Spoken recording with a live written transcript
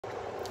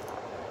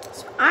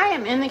So I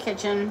am in the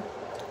kitchen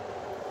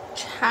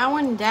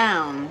chowing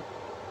down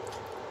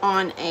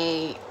on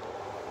a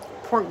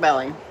pork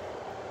belly.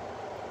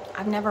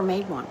 I've never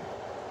made one.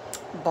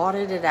 Bought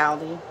it at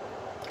Aldi.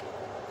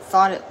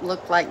 Thought it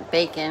looked like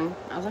bacon.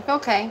 I was like,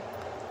 okay,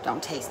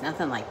 don't taste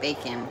nothing like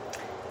bacon.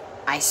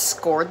 I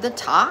scored the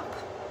top,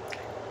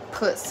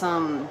 put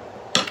some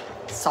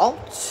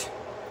salt,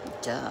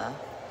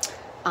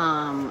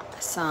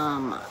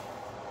 some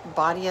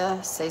Badia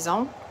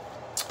Saison,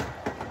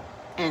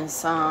 and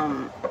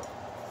some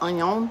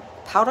onion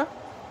powder.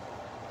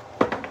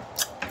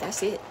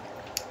 That's it.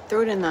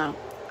 Threw it in the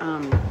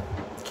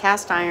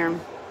cast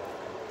iron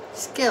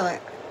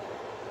skillet,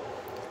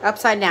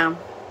 upside down,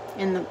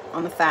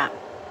 on the fat,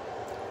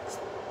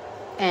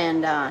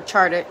 and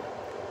charred it.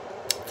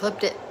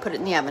 Flipped it, put it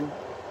in the oven.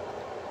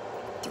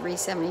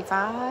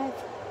 375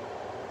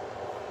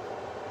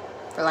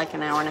 for like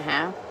an hour and a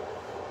half.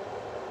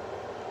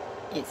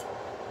 It's,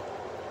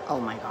 oh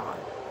my God.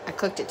 I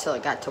cooked it till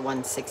it got to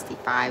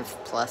 165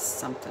 plus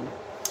something.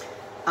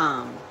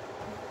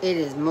 It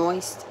is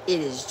moist. It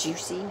is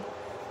juicy.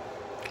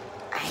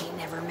 I ain't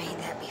never made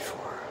that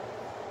before.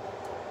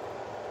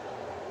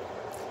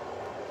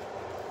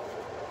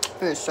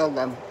 It was so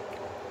good.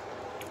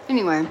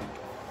 Anyway,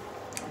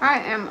 I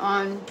am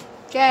on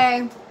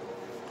day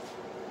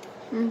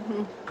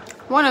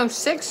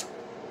 106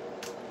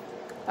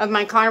 of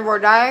my carnivore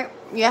diet.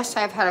 Yes,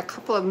 I've had a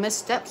couple of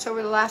missteps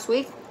over the last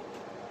week.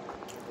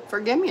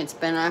 Forgive me, it's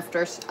been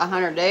after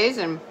 100 days,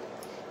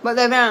 but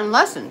they've been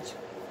lessons.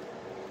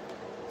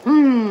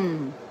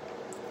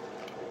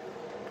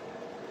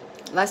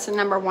 Lesson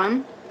number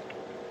 1.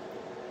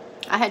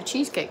 I had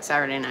cheesecake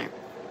Saturday night.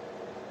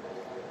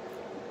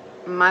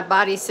 My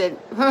body said,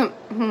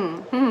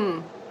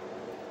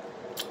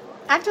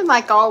 acted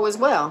like all was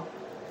well.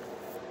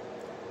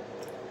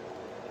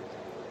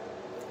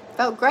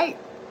 Felt great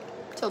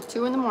till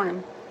 2 in the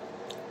morning.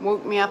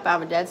 Woke me up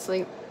out of a dead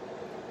sleep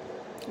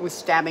with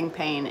stabbing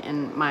pain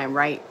in my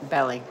right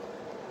belly.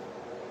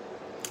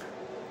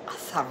 I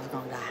thought I was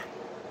gonna die.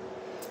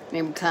 And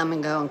it would come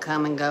and go and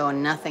come and go,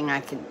 and nothing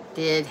I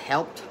did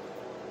helped.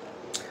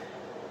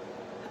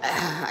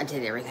 I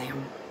did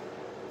everything.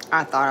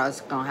 I thought I was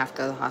gonna have to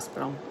go to the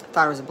hospital. I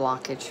thought it was a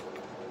blockage.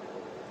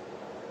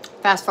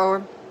 Fast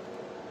forward.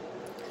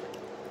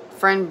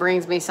 Friend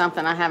brings me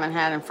something I haven't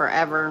had in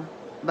forever,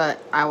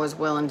 but I was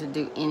willing to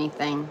do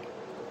anything.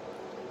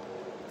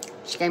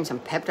 She gave me some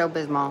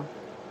Pepto-Bismol.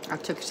 I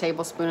took a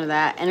tablespoon of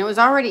that, and it was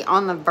already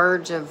on the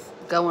verge of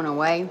going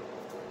away.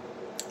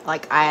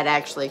 Like, I had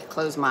actually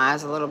closed my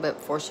eyes a little bit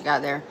before she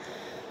got there.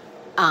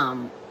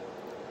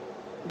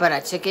 But I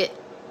took it,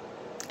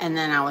 and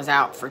then I was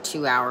out for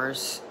 2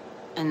 hours,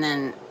 and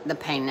then the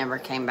pain never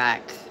came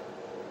back.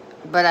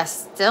 But I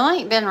still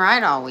ain't been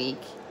right all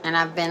week, and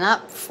I've been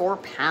up 4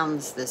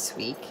 pounds this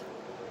week.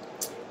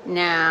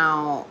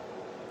 Now,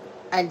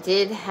 I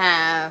did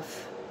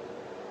have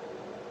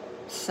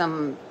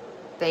some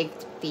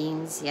baked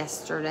beans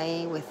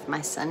yesterday with my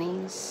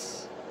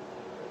sonnies.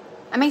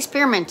 I'm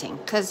experimenting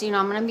because,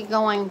 I'm going to be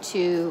going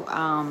to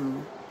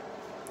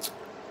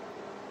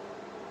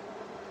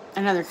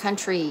another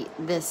country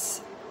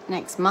this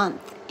next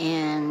month,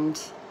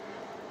 and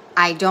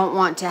I don't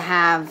want to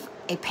have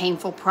a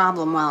painful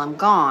problem while I'm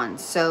gone.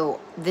 So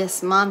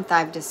this month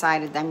I've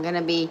decided that I'm going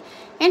to be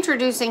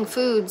introducing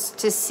foods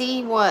to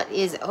see what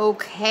is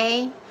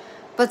okay,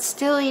 but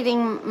still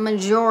eating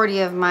majority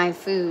of my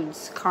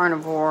foods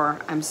carnivore.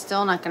 I'm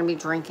still not going to be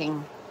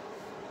drinking.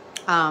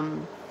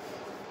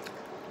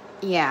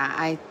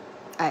 Yeah,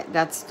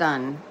 that's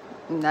done.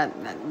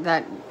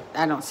 That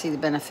I don't see the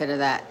benefit of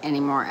that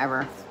anymore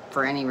ever,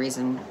 for any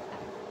reason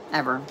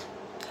ever.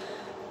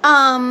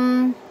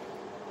 But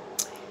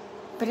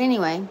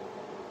anyway,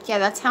 yeah,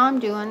 that's how I'm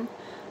doing.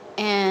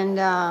 And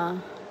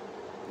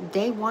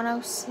day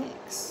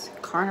 106,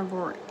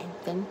 carnivore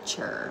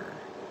adventure.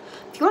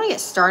 If you want to get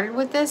started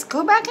with this,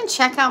 go back and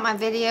check out my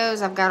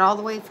videos. I've got all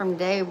the way from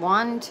day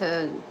 1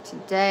 to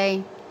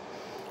today.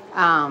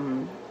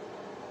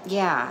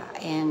 Yeah,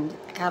 and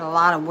I got a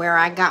lot of where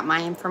I got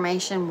my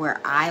information, where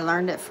I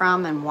learned it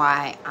from, and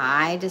why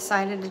I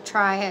decided to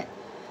try it.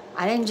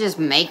 I didn't just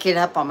make it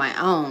up on my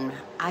own.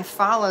 I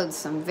followed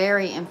some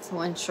very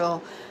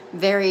influential,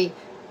 very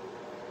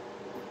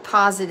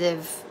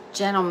positive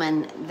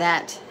gentlemen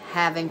that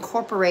have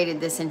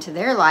incorporated this into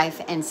their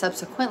life and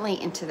subsequently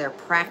into their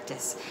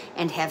practice,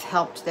 and have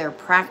helped their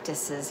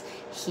practices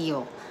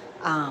heal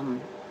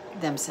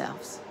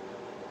themselves,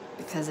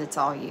 because it's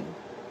all you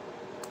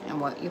and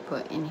what you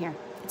put in here.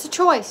 It's a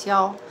choice,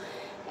 y'all.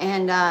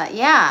 And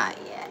yeah,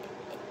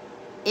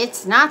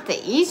 it's not the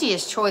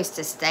easiest choice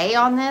to stay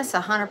on this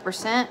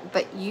 100%,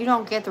 but you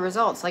don't get the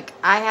results. Like,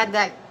 I had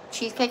that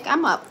cheesecake,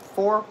 I'm up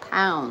 4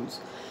 pounds.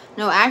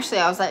 No, actually,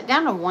 I was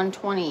down to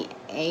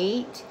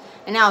 128,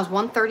 and now I was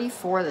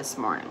 134 this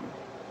morning.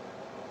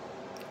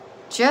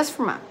 Just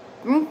from a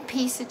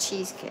piece of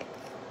cheesecake.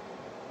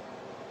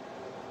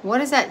 What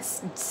does that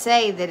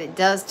say that it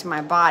does to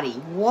my body?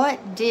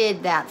 What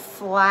did that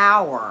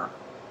flour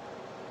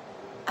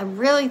I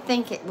really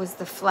think it was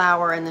the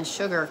flour and the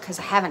sugar, because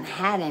I haven't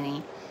had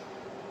any,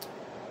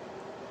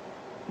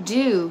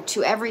 due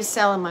to every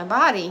cell in my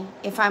body.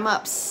 If I'm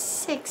up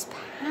 6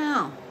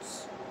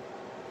 pounds,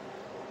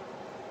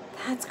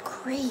 that's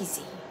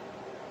crazy.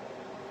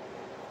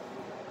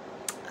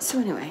 So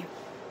anyway,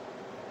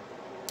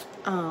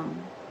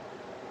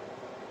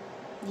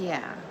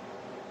 yeah,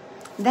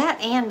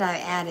 that, and I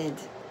added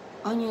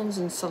onions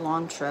and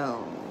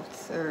cilantro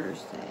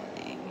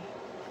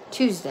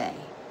Tuesday.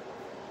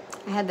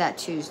 I had that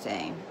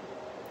Tuesday,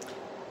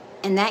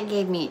 and that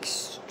gave me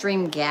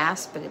extreme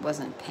gas, but it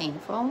wasn't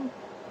painful,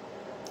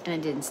 and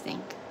it didn't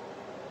stink,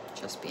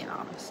 just being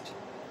honest.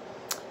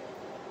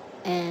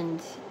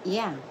 And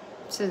yeah,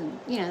 so,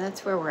 you know,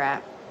 that's where we're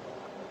at.